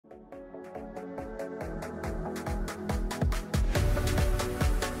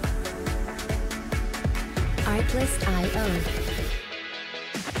Checklist.io.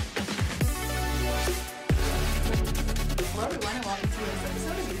 Hello everyone and welcome to this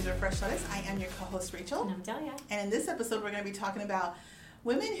episode of User Fresh Lettuce. I am your co-host Rachel. And I'm Delia. And in this episode we're going to be talking about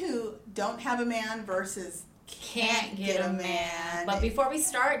women who don't have a man versus can't get a man. But before we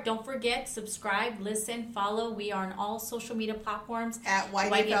start, don't forget, subscribe, listen, follow. We are on all social media platforms at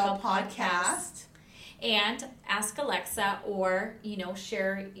YDFL Podcast. And ask Alexa or,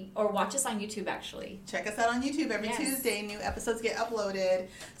 share or watch us on YouTube, actually. Check us out on YouTube every Tuesday. New episodes get uploaded.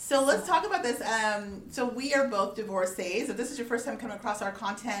 So let's talk about this. So we are both divorcees. If this is your first time coming across our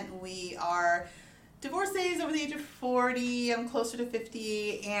content, we are divorcees over the age of 40. I'm closer to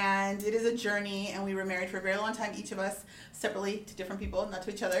 50. And it is a journey. And we were married for a very long time, each of us, separately to different people, not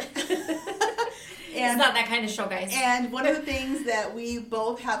to each other. It's not that kind of show, guys. And one of the things that we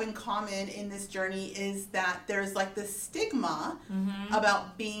both have in common in this journey is that there's like this stigma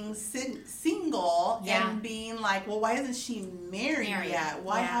about being single and being like, well, why isn't she married yet?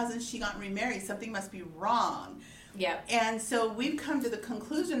 Why hasn't she gotten remarried? Something must be wrong. Yep. And so we've come to the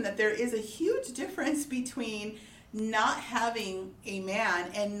conclusion that there is a huge difference between not having a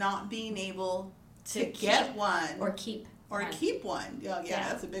man and not being able to get one. Or keep one. Yeah,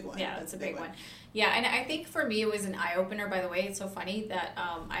 that's a big one. Yeah, that's a big one. Yeah, and I think for me it was an eye-opener, by the way. It's so funny that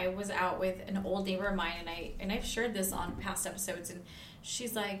I was out with an old neighbor of mine, and I've shared this on past episodes, and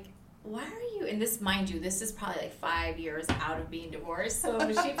she's like, why are you, and this, mind you, this is probably like 5 years out of being divorced, so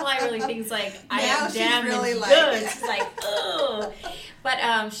she probably really thinks like, I am damn really good. She's like, ugh.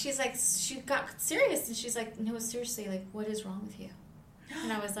 But she's like, she got serious, and she's like, no, seriously, like, what is wrong with you?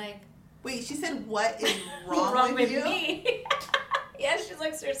 And I was like, wait, she said, what is wrong with you? Me? Yeah, she's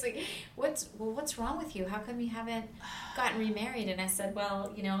like, seriously, what's wrong with you? How come you haven't gotten remarried? And I said,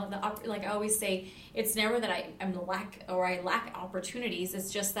 well, like I always say, it's never that I lack opportunities. It's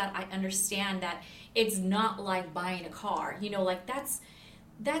just that I understand that it's not like buying a car. Like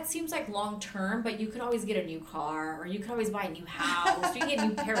that seems like long term, but you could always get a new car, or you could always buy a new house, you can get a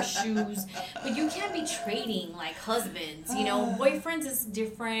new pair of shoes, but you can't be trading like husbands. Boyfriends is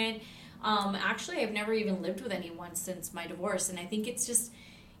different. Actually, I've never even lived with anyone since my divorce, and I think it's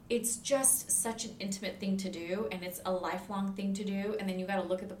just such an intimate thing to do, and it's a lifelong thing to do, and then you got to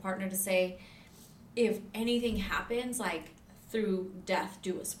look at the partner to say, if anything happens, like through death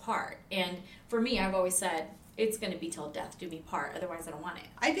do us part. And for me, I've always said, it's going to be till death do me part, otherwise I don't want it.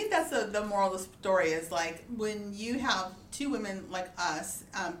 I think that's the moral of the story is like when you have two women like us,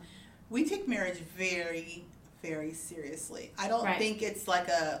 we take marriage very, very seriously. I don't think it's like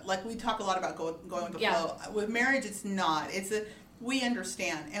we talk a lot about going with the flow. With marriage, it's not. We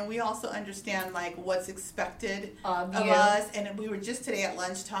understand, and we also understand like what's expected of us. And we were just today at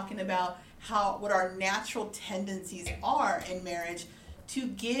lunch talking about what our natural tendencies are in marriage, to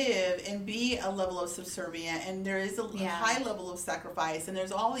give and be a level of subservient, and there is a high level of sacrifice, and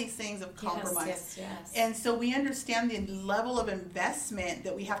there's all these things of compromise. Yes. And so we understand the level of investment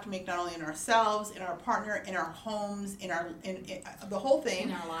that we have to make not only in ourselves, in our partner, in our homes, in the whole thing,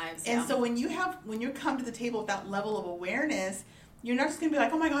 in our lives. And so when you come to the table with that level of awareness, you're not just going to be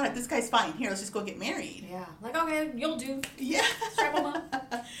like, oh my God, this guy's fine. Here, let's just go get married. Yeah. Like, okay, you'll do. Yeah. Strap him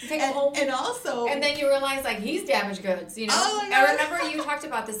up. Take him home. And also. And then you realize, like, he's damaged goods, Oh my God. I remember you talked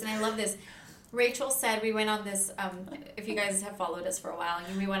about this, and I love this. Rachel said we went on this, if you guys have followed us for a while,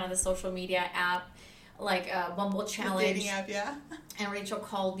 we went on the social media app, like Bumble Challenge. The dating app, yeah. And Rachel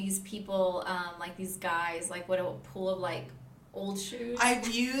called these people, like these guys, like what a pool of, like, old shoes. I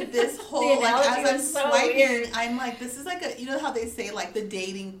viewed this whole, like, as I'm swiping, I'm like, this is like how they say, like, the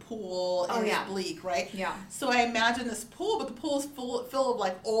dating pool is bleak, right? Yeah. So I imagine this pool, but the pool is full of,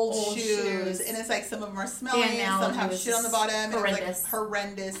 like, old shoes. And it's like some of them are smelly, some have shit on the bottom. Horrendous. And it's like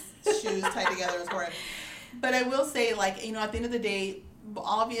horrendous shoes tied together. It's horrible. But I will say, like, at the end of the day,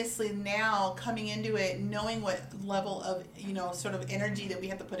 obviously now coming into it, knowing what level of, sort of energy that we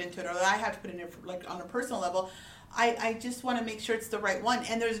have to put into it, or that I have to put in it, like, on a personal level, I just want to make sure it's the right one.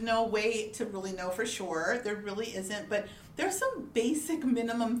 And there's no way to really know for sure. There really isn't. But there's some basic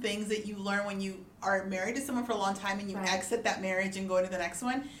minimum things that you learn when you are married to someone for a long time and you exit that marriage and go into the next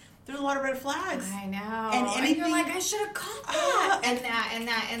one. There's a lot of red flags. I know. And you're like, I should have caught that. And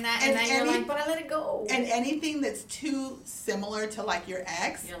then you're like, but I let it go. And anything that's too similar to, like, your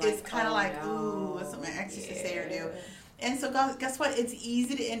ex is kind of ooh, what's what my ex used to say or do. And so guess what? It's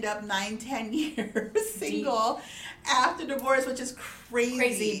easy to end up 9-10 years single after divorce, which is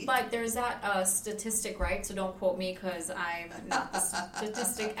crazy. But there's that statistic, right? So don't quote me because I'm not the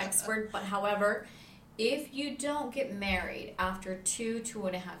statistic expert. But however, if you don't get married after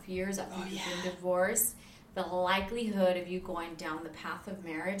 2.5 years after you've been divorced, the likelihood of you going down the path of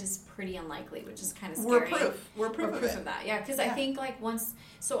marriage is pretty unlikely, which is kind of We're scary. proof of that. Yeah, because I think like once,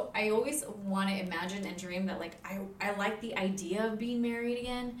 so I always want to imagine and dream that like I like the idea of being married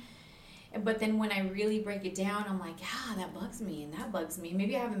again. But then when I really break it down, I'm like, yeah, that bugs me and that bugs me.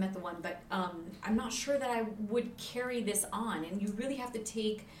 Maybe I haven't met the one, but I'm not sure that I would carry this on. And you really have to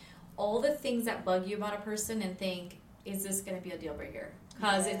take all the things that bug you about a person and think, is this going to be a deal breaker?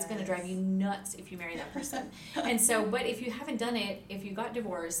 Because it's going to drive you nuts if you marry that person. And so, but if you haven't done it, if you got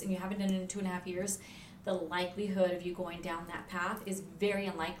divorced and you haven't done it in 2.5 years, the likelihood of you going down that path is very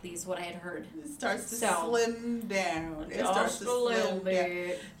unlikely, is what I had heard. It starts to slim down. It starts to slim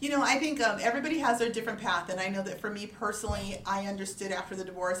down. You know, I think everybody has their different path, and I know that for me personally, I understood after the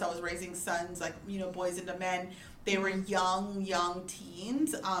divorce, I was raising sons, like, you know, boys into men. They were young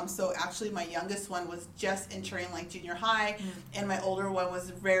teens. So actually my youngest one was just entering like junior high, and my older one was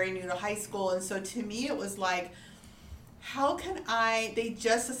very new to high school. And so to me, it was like, how can they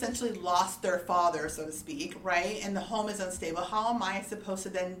just essentially lost their father, so to speak, right? And the home is unstable. How am I supposed to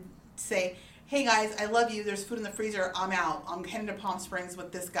then say, hey guys, I love you, there's food in the freezer, I'm out. I'm heading to Palm Springs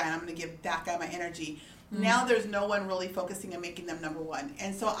with this guy, and I'm going to give that guy my energy. Now there's no one really focusing on making them number one.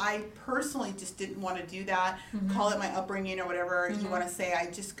 And so I personally just didn't want to do that. Call it my upbringing or whatever you want to say. I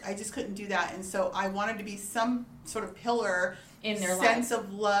just couldn't do that. And so I wanted to be some sort of pillar in their sense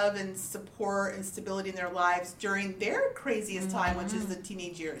of love and support and stability in their lives during their craziest time, which is the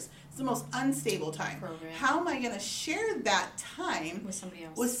teenage years. It's the most unstable time. Program. How am I going to share that time with somebody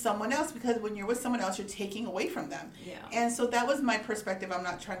else? With someone else? Because when you're with someone else, you're taking away from them. Yeah. And so that was my perspective. I'm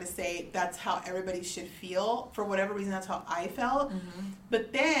not trying to say that's how everybody should feel. For whatever reason, that's how I felt.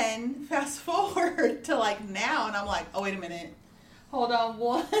 But then fast forward to like now, and I'm like, oh, wait a minute. Hold on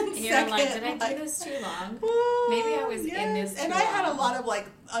one second. You're like, did I do this too long? Maybe I was in this too And I long. had a lot of like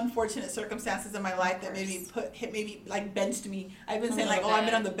unfortunate circumstances in my life that maybe like benched me. I've been saying like, I've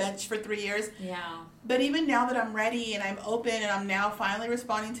been on the bench for 3 years. Yeah. But even now that I'm ready and I'm open and I'm now finally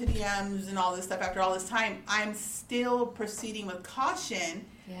responding to DMs and all this stuff after all this time, I'm still proceeding with caution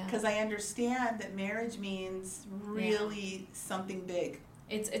because I understand that marriage means really something big.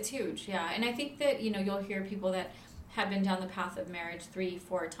 It's huge, and I think that, you'll hear people that have been down the path of marriage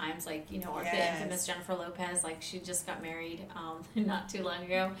 3-4 times, like, the infamous Jennifer Lopez, like she just got married not too long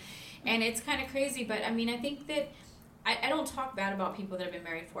ago. And it's kind of crazy, but I mean, I think that I don't talk bad about people that have been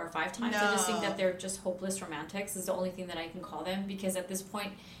married 4 or 5 times. No. I just think that they're just hopeless romantics is the only thing that I can call them, because at this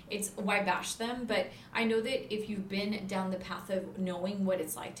point, it's why bash them? But I know that if you've been down the path of knowing what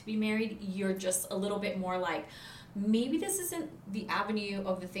it's like to be married, you're just a little bit more like, maybe this isn't the avenue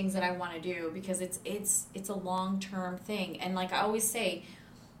of the things that I want to do, because it's a long-term thing. And like I always say,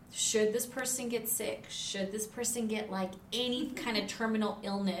 should this person get sick, should this person get like any kind of terminal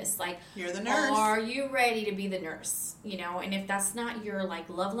illness, like, you're the nurse. Are you ready to be the nurse? And if that's not your like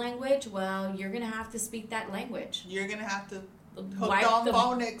love language, well, you're gonna have to speak that language. You're gonna have to wipe the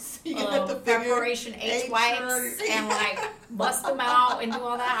phonics, preparation H wipes and like bust them out and do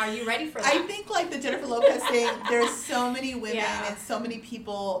all that. Are you ready for that? I think like the Jennifer Lopez thing, there's so many women and so many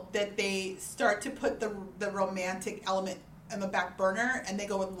people that they start to put the romantic element in the back burner, and they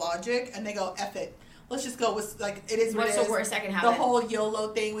go with logic, and they go, F it. Let's just go with, like, it is what it is. What's the worst that can happen? The whole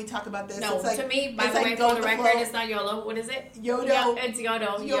YOLO thing, we talk about this. No, it's like, to me, by the way, for the record, it's not YOLO. What is it? Yodo. Yeah, it's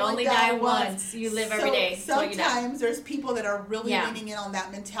Yodo. You only die once. You live every day. Sometimes there's people that are really leaning in on that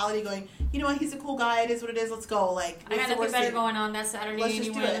mentality, going, you know what, he's a cool guy, it is what it is, let's go. Like, I got nothing better going on that Saturday. Let's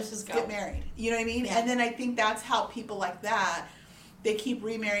just do it. Let's just get married. You know what I mean? Yeah. And then I think that's how people like that, they keep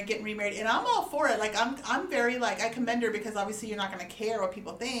getting remarried, and I'm all for it. Like, I'm very, like, I commend her, because obviously you're not going to care what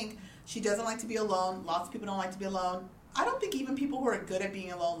people think. She doesn't like to be alone. Lots of people don't like to be alone. I don't think even people who are good at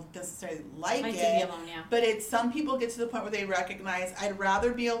being alone necessarily like it. To be alone, yeah. But some people get to the point where they recognize, I'd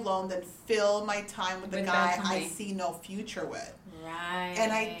rather be alone than fill my time with a guy I see no future with. Right.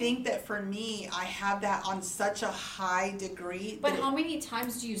 And I think that for me, I have that on such a high degree. But how many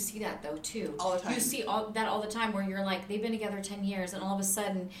times do you see that, though, too? All the time. You see that all the time, where you're like, they've been together 10 years, and all of a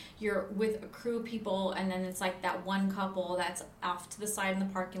sudden, you're with a crew of people, and then it's like that one couple that's off to the side in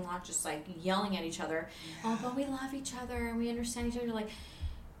the parking lot, just like yelling at each other. Yeah. Oh, but we love each other, and we understand each other. You're like,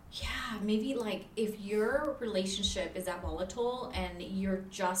 yeah, maybe like if your relationship is that volatile and you're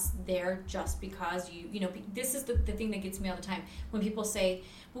just there just because you know, this is the thing that gets me all the time when people say,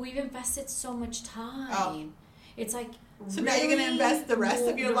 well, we've invested so much time. It's like, So now you're going to invest the rest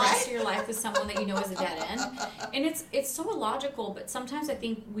of your life? The rest of your life with someone that you know is a dead end. And it's so illogical, but sometimes I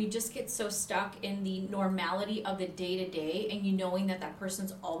think we just get so stuck in the normality of the day-to-day and you knowing that that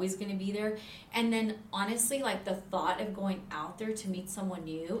person's always going to be there. And then, honestly, like, the thought of going out there to meet someone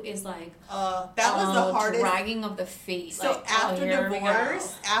new is like... that was the hardest... dragging of the feet. So like, after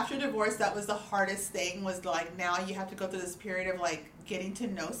divorce, that was the hardest thing, was, like, now you have to go through this period of, like, getting to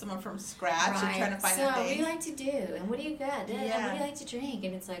know someone from scratch and trying to find out things. What do you like to do? And what do you got? Yeah. What do you like to drink?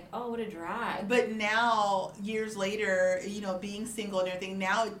 And it's like, oh, what a drag. But now, years later, you know, being single and everything,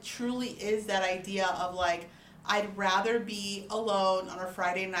 now it truly is that idea of, like, I'd rather be alone on a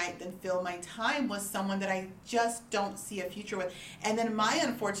Friday night than fill my time with someone that I just don't see a future with. And then my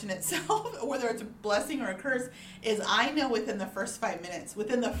unfortunate self, whether it's a blessing or a curse, is I know within the first 5 minutes. Well,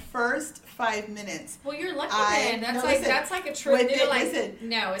 you're lucky then. That's like a truth.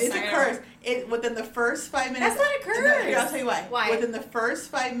 No, it's a curse. Within the first 5 minutes. That's not a curse. Here, I'll tell you why. Why? Within the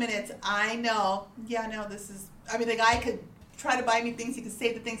first 5 minutes, I know, this is, I mean, the guy could try to buy me things, he could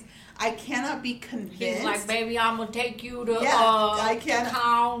say the things. I cannot be convinced. He's like, baby, I'm going to take you to I cannot,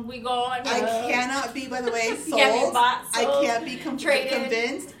 town. We going. I cannot be, by the way, sold. I can't be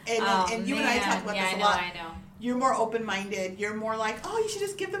convinced. And you and I talk about this a lot. I know. You're more open-minded. You're more like, oh, you should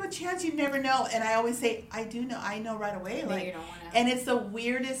just give them a chance. You never know. And I always say, I do know. I know right away. Like, you don't want to. And it's the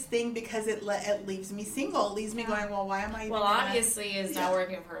weirdest thing because it leaves me single. It leaves me going, well, why am I? Well, obviously, it's not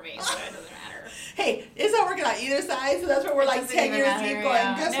working for me, so it doesn't matter. Hey, it's not working on either side, so that's why we're like 10 years deep going,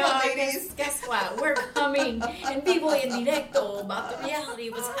 guess what, ladies? Guess what? We're coming and people in directo about the reality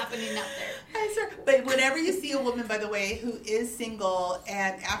of what's happening out there. But whenever you see a woman, by the way, who is single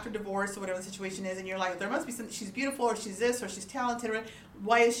and after divorce or whatever the situation is, and you're like, there must be something, she's beautiful or she's this or she's talented, or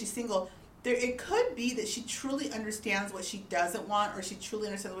why is she single? It could be that she truly understands what she doesn't want, or she truly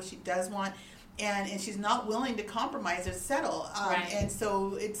understands what she does want, and she's not willing to compromise or settle. Right. And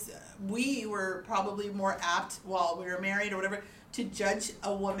so we were probably more apt while we were married or whatever to judge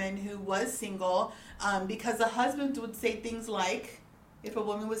a woman who was single, because the husband would say things like, if a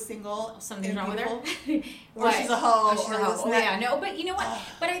woman was single, something's wrong with her, or she's a hoe, she's a hoe. Oh, yeah, no, but you know what?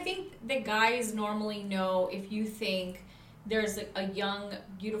 But I think the guys normally know if you think there's a young,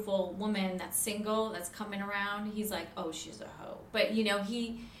 beautiful woman that's single that's coming around, he's like, oh, she's a hoe. But you know,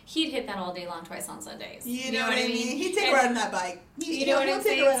 he'd hit that all day long, twice on Sundays. You know what I mean? He'd take her out on that bike. You know what I'm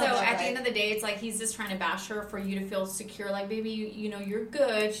saying? So at the end of the day, it's like he's just trying to bash her for you to feel secure. Like, baby, you know, you're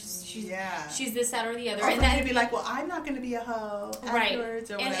good. She's this, that, or the other. Or and then you'd be like, well, I'm not going to be a hoe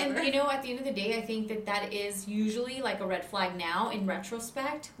afterwards or whatever. And you know, at the end of the day, I think that is usually like a red flag now. In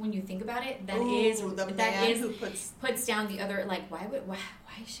retrospect, when you think about it, that who puts down the other. Like, why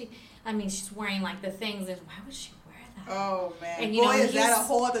is she? I mean, she's wearing like the things, and why would she? Oh man! And you know, is that a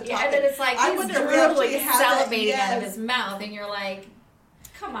whole other topic? Yeah, and then it's like he's drooling, salivating out of his mouth, and you're like,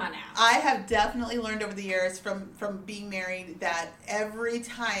 come on now. I have definitely learned over the years from being married that every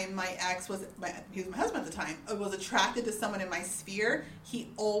time my ex he was my husband at the time, was attracted to someone in my sphere,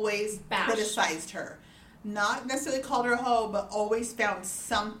 he always criticized her. Not necessarily called her a hoe, but always found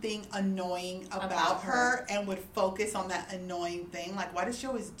something annoying about her and would focus on that annoying thing. Like, why does she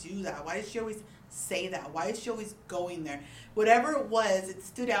always do that? Why does she always say that? Why is she always going there? Whatever it was, it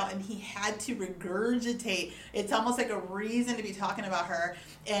stood out, and he had to regurgitate. It's almost like a reason to be talking about her.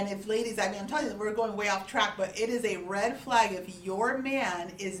 And if ladies, I mean, I'm telling you, we're going way off track, but it is a red flag if your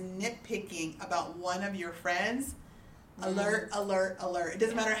man is nitpicking about one of your friends. Alert, alert, alert. It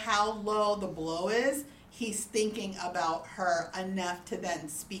doesn't matter how low the blow is. He's thinking about her enough to then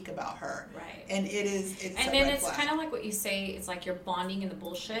speak about her. Right. And it's kind of like what you say, it's like you're bonding in the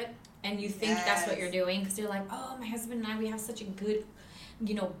bullshit, and you think that's what you're doing, because you're like, oh, my husband and I, we have such a good,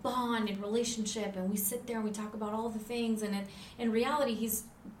 you know, bond and relationship, and we sit there and we talk about all the things, and in reality, he's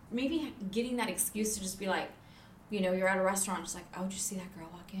maybe getting that excuse to just be like, you know, you're at a restaurant, just like, oh, did you see that girl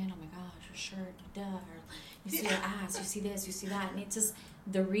walk in? Oh my gosh, her shirt, duh, or you see her ass, you see this, you see that, and it's just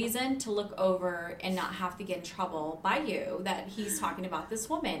the reason to look over and not have to get in trouble by you that he's talking about this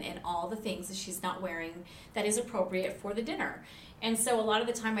woman and all the things that she's not wearing that is appropriate for the dinner. And so a lot of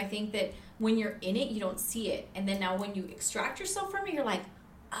the time I think that when you're in it, you don't see it. And then now when you extract yourself from it, you're like,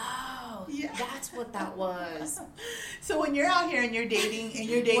 oh, that's what that was. So when you're out here and you're dating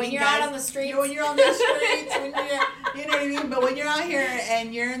when you're guys, out on the streets, when you're on the streets, you know what I mean. But when you're out here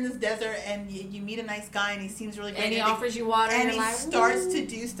and you're in this desert and you meet a nice guy and he seems really great, and he offers you water, and he starts to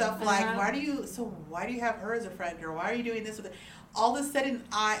do stuff like, why do you have her as a friend, or why are you doing this with it? All of a sudden,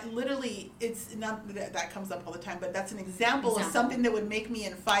 it's not that comes up all the time, but that's an example of something that would make me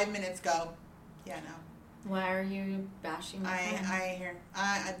in 5 minutes go, yeah, no. Why are you bashing my friend? I hear.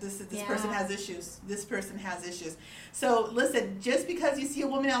 This person has issues. This person has issues. So listen, just because you see a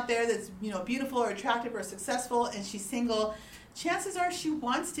woman out there that's, beautiful or attractive or successful and she's single, chances are she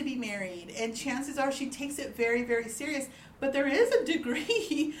wants to be married, and chances are she takes it very, very serious. But there is a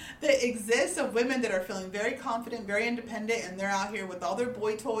degree that exists of women that are feeling very confident, very independent, and they're out here with all their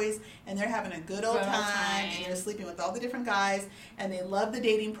boy toys, and they're having a good old time, and they're sleeping with all the different guys, and they love the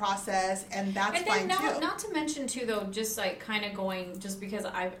dating process, and that's fine too. Not to mention too, though, just like kind of going, just because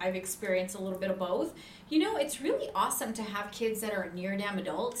I've experienced a little bit of both. It's really awesome to have kids that are near damn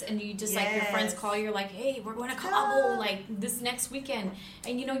adults, and you just like your friends call you, you're like, hey, we're going to Cabo like this next weekend,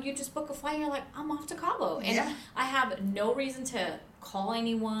 and you just book a flight, and you're like, I'm off to Cabo, and I have no reason to call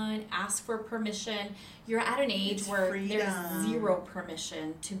anyone, ask for permission. You're at an age where there's zero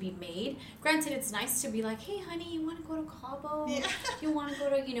permission to be made. Granted, it's nice to be like, hey, honey, you want to go to Cabo? Yeah. You want to go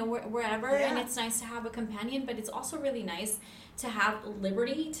to, wherever? Yeah. And it's nice to have a companion, but it's also really nice to have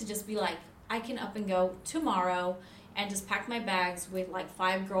liberty to just be like, I can up and go tomorrow and just pack my bags with like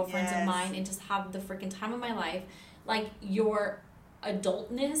 5 girlfriends of mine and just have the freaking time of my life. Like, your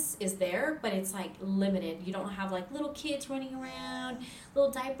adultness is there, but it's like limited. You don't have like little kids running around, little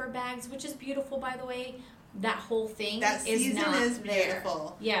diaper bags, which is beautiful, by the way. That whole thing that season is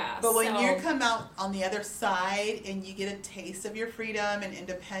beautiful. There. Yeah. But when you come out on the other side and you get a taste of your freedom and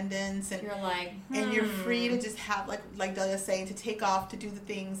independence, and you're like, and you're free to just have like Delia's saying, to take off, to do the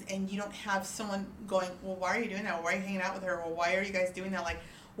things, and you don't have someone going, well, why are you doing that? Why are you hanging out with her? Well, why are you guys doing that? Like,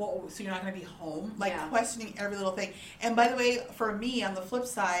 well, so you're not going to be home? Like, questioning every little thing. And by the way, for me, on the flip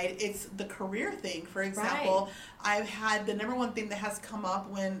side, it's the career thing. For example, I've had the number one thing that has come up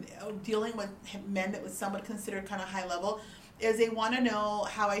when dealing with men that would somewhat consider kind of high level is they want to know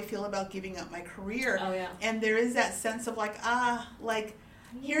how I feel about giving up my career. Oh, yeah. And there is that sense of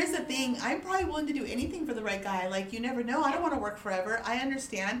here's the thing. I'm probably willing to do anything for the right guy. Like, you never know. I don't want to work forever. I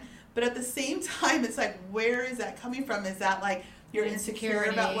understand. But at the same time, it's like, where is that coming from? Is that like, you're insecure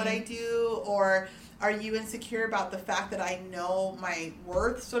about what I do, or are you insecure about the fact that I know my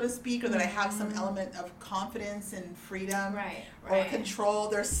worth, so to speak, or that I have some element of confidence and freedom or control?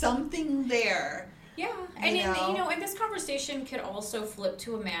 There's something there. Yeah, and and this conversation could also flip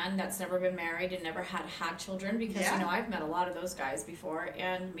to a man that's never been married and never had children, because I've met a lot of those guys before,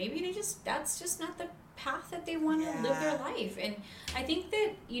 and maybe that's just not the path that they want to live their life. And I think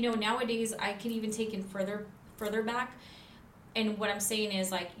that nowadays I can even take it further back. And what I'm saying is,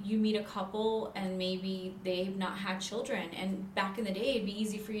 like, you meet a couple and maybe they've not had children. And back in the day, it'd be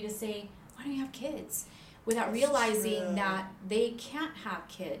easy for you to say, why don't you have kids? Without realizing that they can't have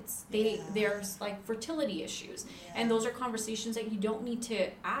kids. There's, like, fertility issues. Yeah. And those are conversations that you don't need to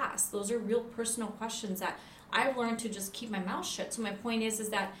ask. Those are real personal questions that I've learned to just keep my mouth shut. So my point is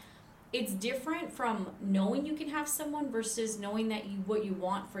that it's different from knowing you can have someone versus knowing that what you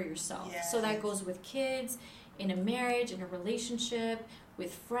want for yourself. Yes. So that goes with kids, in a marriage, in a relationship,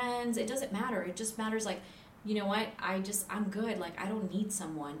 with friends. It doesn't matter. It just matters, like, you know what? I'm good. Like, I don't need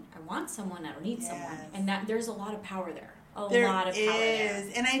someone. I want someone. I don't need someone. And that there's a lot of power there. There lot of power there.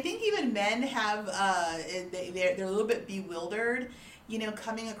 And I think even men have, they're a little bit bewildered,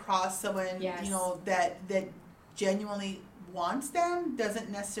 coming across someone, that genuinely wants them,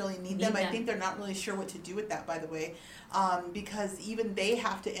 doesn't necessarily need them. I think they're not really sure what to do with that, by the way, because even they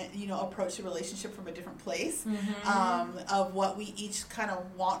have to, approach the relationship from a different place, of what we each kind of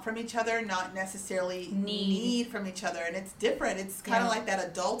want from each other, not necessarily need from each other. And it's different. It's kind of like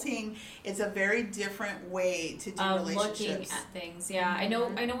that adulting. It's a very different way to do relationships. Looking at things. Yeah. I know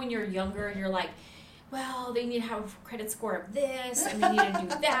when you're younger, you're like, well, they need to have a credit score of this, and they need to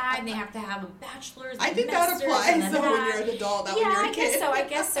do that, and they have to have a bachelor's. I think that applies when you're an adult, not when you're a kid. I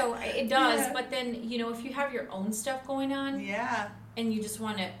guess so. It does. Yeah. But then, if you have your own stuff going on, and you just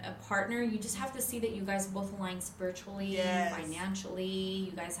want a partner, you just have to see that you guys both align spiritually, financially.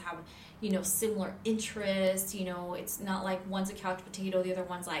 You guys have, similar interests. It's not like one's a couch potato, the other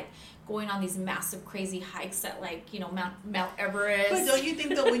one's like going on these massive, crazy hikes at Mount Everest. But don't you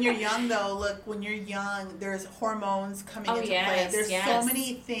think that when you're young, though, look, when you're young, there's hormones coming into play. There's so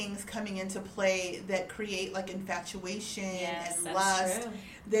many things coming into play that create like infatuation and lust. True.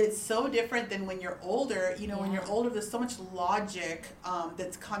 That it's so different than when you're older. When you're older, there's so much logic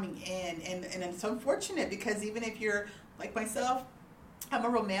that's coming in, and it's unfortunate because even if you're like myself, I'm a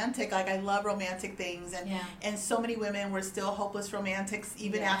romantic. Like, I love romantic things. And so many women were still hopeless romantics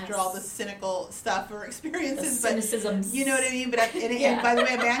even after all the cynical stuff or experiences. The cynicisms. But, you know what I mean? But and by the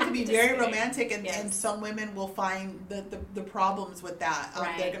way, a man can be very romantic, and some women will find the problems with that.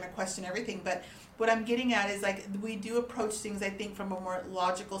 They're going to question everything. But what I'm getting at is, like, we do approach things, I think, from a more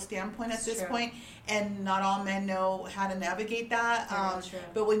logical standpoint at this point, and not all men know how to navigate that.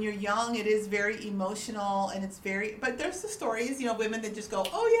 But when you're young, it is very emotional, and it's very, but there's the stories, women that just go,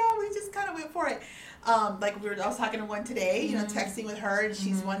 oh yeah, we just kind of went for it. Like I was talking to one today, texting with her, and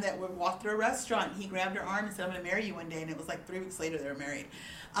she's one that would walk through a restaurant. He grabbed her arm and said, I'm going to marry you one day. And it was like 3 weeks later they were married.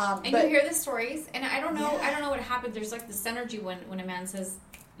 And you hear the stories, and I don't know what happened. There's like this energy when a man says,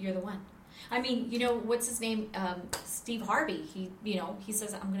 you're the one. I mean, what's his name? Steve Harvey. He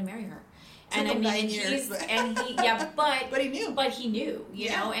says, I'm going to marry her. And I mean, 9 years, but he knew. But he knew, you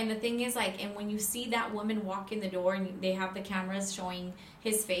know. And the thing is, like, and when you see that woman walk in the door, and they have the cameras showing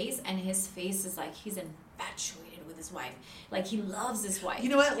his face, and his face is like he's infatuated with his wife, like he loves his wife. You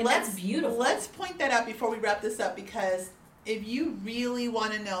know what? And that's beautiful. Let's point that out before we wrap this up, because if you really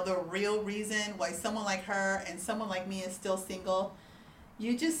want to know the real reason why someone like her and someone like me is still single,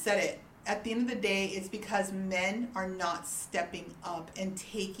 you just said it. At the end of the day, it's because men are not stepping up and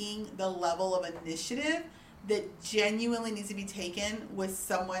taking the level of initiative that genuinely needs to be taken with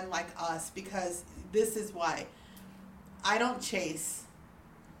someone like us. Because this is why. I don't chase.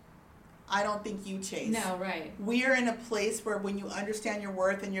 I don't think you chase. No, right. We are in a place where when you understand your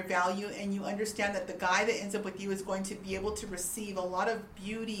worth and your value, and you understand that the guy that ends up with you is going to be able to receive a lot of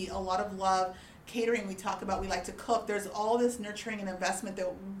beauty, a lot of love, catering we talk about, we like to cook. There's all this nurturing and investment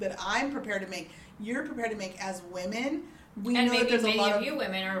that I'm prepared to make. You're prepared to make as women. We know that there's a lot of you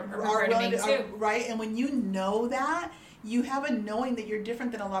women are prepared to make too. Right? And when you know that, you have a knowing that you're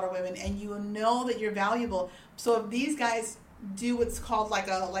different than a lot of women, and you know that you're valuable. So if these guys do what's called like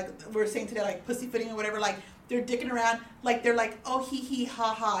we were saying today, like pussyfooting or whatever, like they're dicking around, like they're like, oh, hee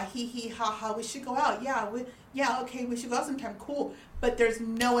ha ha, we should go out. Okay, we should go out sometime. Cool. But there's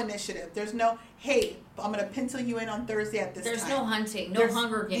no initiative. There's no, hey, I'm going to pencil you in on Thursday at this time. There's no hunting, no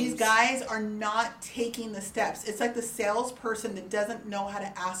Hunger Games. These guys are not taking the steps. It's like the salesperson that doesn't know how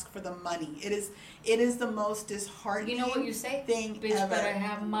to ask for the money. It is the most disheartening. You know what you say? Thing Bitch ever. better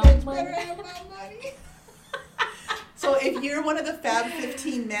have my Bitch money. better have my money. So if you're one of the Fab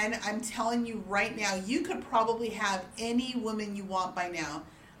 15 men, I'm telling you right now, you could probably have any woman you want by now.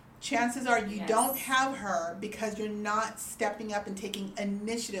 Chances are you don't have her because you're not stepping up and taking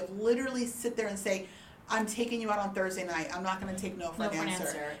initiative. Literally sit there and say, I'm taking you out on Thursday night. I'm not going to take no for an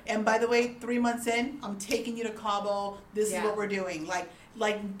answer. And by the way, 3 months in, I'm taking you to Cabo. This is what we're doing. Like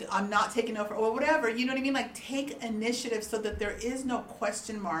I'm not taking no for, or whatever. You know what I mean? Like, take initiative so that there is no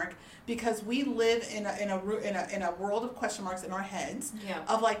question mark, because we live in a world of question marks in our heads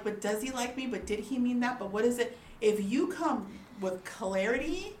of like, but does he like me? But did he mean that? But what is it? If you come with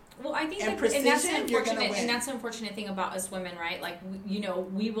clarity. Well, I think precision, and that's the unfortunate thing about us women, right? Like,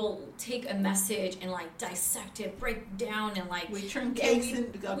 we will take a message and like dissect it, break it down, and like we turn cakes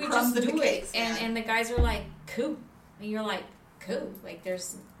and we crumbs just into do cakes, it. And the guys are like, cool, and you're like, cool. Like,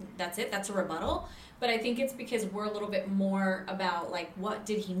 that's it. That's a rebuttal. But I think it's because we're a little bit more about like, what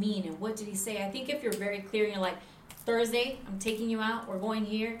did he mean and what did he say? I think if you're very clear and you're like, Thursday, I'm taking you out. We're going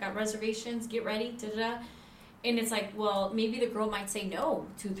here. Got reservations. Get ready. Da-da-da. And it's like, well, maybe the girl might say no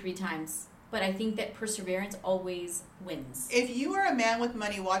 2-3 times. But I think that perseverance always wins. If you are a man with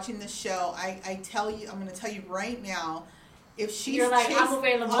money watching this show, I tell you, I'm going to tell you right now, if she's... You're like, I'm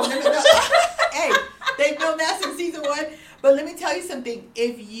available. Hey, they filmed that in season 1. But let me tell you something.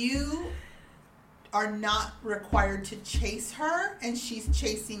 If you are not required to chase her and she's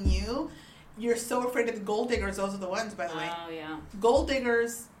chasing you, you're so afraid of the gold diggers. Those are the ones, by the way. Oh, yeah. Gold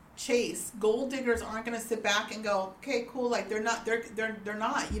diggers... chase. Gold diggers aren't going to sit back and go, okay, cool. Like they're not.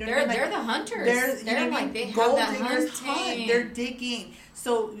 You know, they're the hunters. They're like they gold have that diggers hunting. hunt. They're digging.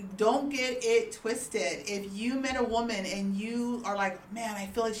 So don't get it twisted. If you met a woman and you are like, man, I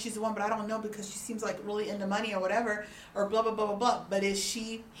feel like she's the one, but I don't know because she seems like really into money or whatever, or blah blah blah blah blah. But is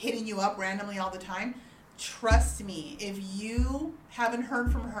she hitting you up randomly all the time? Trust me, if you haven't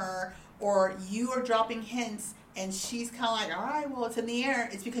heard from her or you are dropping hints. And she's kind of like, all right, well, it's in the air.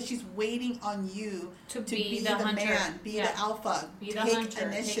 It's because she's waiting on you to be the man, be the alpha, be the take hunter,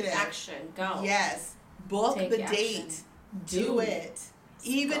 initiative, take action, go. Yes, book the date, do it.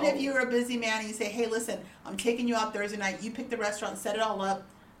 Even if you're a busy man and you say, hey, listen, I'm taking you out Thursday night. You pick the restaurant, set it all up.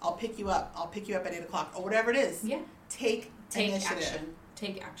 I'll pick you up. I'll pick you up at 8 o'clock or whatever it is. Yeah, take initiative. Action.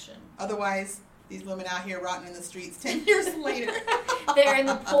 Take action. Otherwise, these women out here rotting in the streets 10 years later. They're in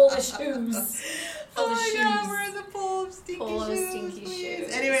the pool of shoes. Oh my God, we're in the pool of stinky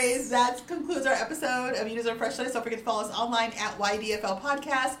shoes. Anyways, that concludes our episode of You Deserve Fresh Lettuce. Don't forget to follow us online at YDFL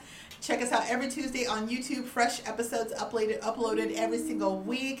Podcast. Check us out every Tuesday on YouTube. Fresh episodes uploaded every single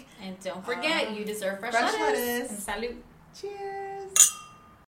week. And don't forget, you deserve fresh lettuce. And salute. Cheers.